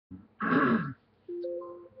I'm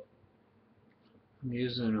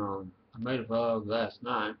using I made a vlog last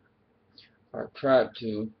night. Or I tried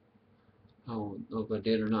to. I don't know if I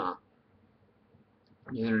did or not.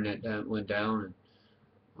 The internet went down,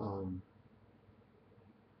 and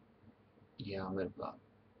yeah, I made a vlog.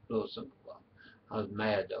 A little simple vlog. I was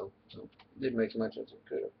mad though, so it didn't make as much as I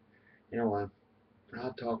could have. Anyway, I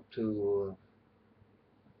talked to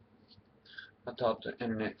an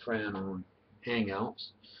internet friend on Hangouts.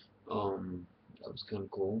 That was kind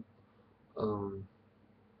of cool. Um,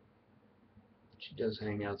 she does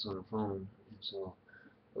Hangouts on her phone, and so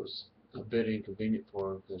it was a bit inconvenient for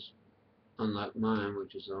her because, unlike mine,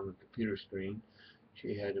 which is on the computer screen,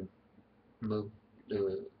 she had to move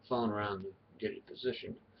the phone around to get it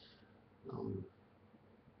positioned. Um,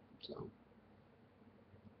 so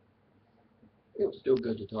it was still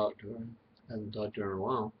good to talk to her. I haven't talked to her in a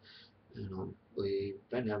while, and we've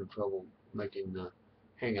been having trouble making the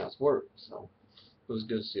Hangouts work, so it was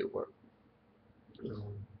good to see it work.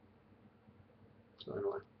 Um, so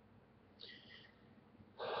anyway,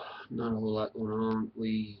 not a whole lot going on.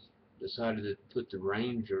 We decided to put the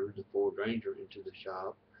Ford Ranger, into the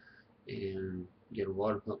shop and get a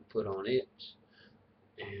water pump put on it,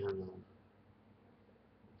 and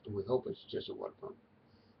we hope it's just a water pump.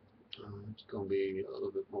 It's going to be a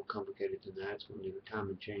little bit more complicated than that. It's going to need a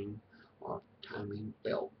timing chain or timing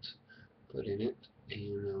belt put in it,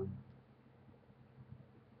 and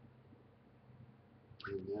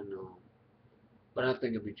then but I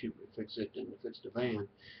think it'd be cheaper to fix it than to fix the van.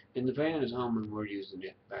 And the van is home, and we're using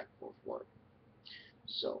it back for work.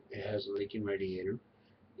 So it has a leaking radiator,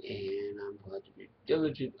 and I'm going to be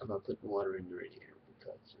diligent about putting water in the radiator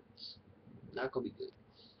because it's not going to be good.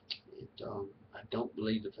 I don't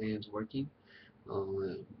believe the fan's working. I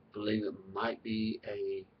believe it might be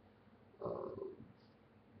a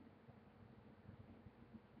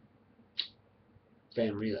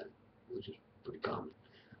fan relay, which is pretty common.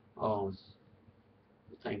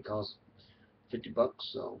 The thing costs $50,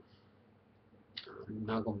 so I'm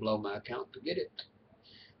not gonna blow my account to get it.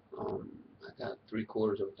 I got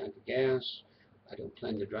 3/4 of a tank of gas. I don't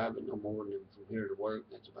plan to drive it no more than from here to work.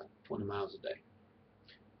 That's about 20 miles a day.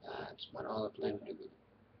 That's about all I plan to do with it.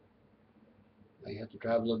 I have to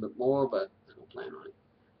drive a little bit more, but I don't plan on it.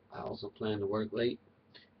 I also plan to work late,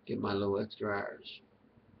 get my little extra hours.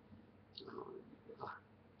 Um,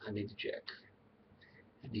 I need to check.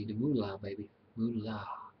 I need the moolah, baby. Moolah.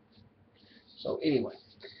 So anyway,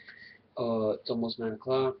 it's almost 9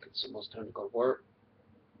 o'clock. It's almost time to go to work.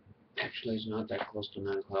 Actually, it's not that close to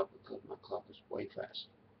 9 o'clock because my clock is way fast.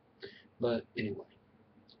 But anyway,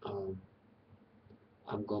 um,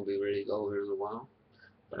 I'm going to be ready to go here in a while.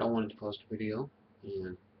 But I wanted to post a video,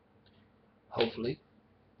 and hopefully,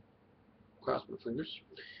 cross my fingers,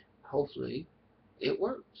 hopefully it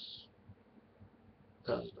works.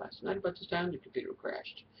 Because last night about this time, the computer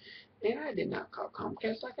crashed. And I did not call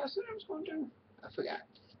Comcast like I said I was going to. I forgot.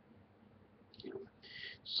 Anyway,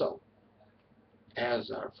 so,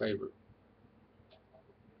 as our favorite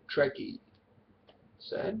Trekkie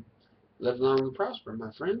said, live long and prosper,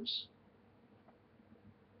 my friends.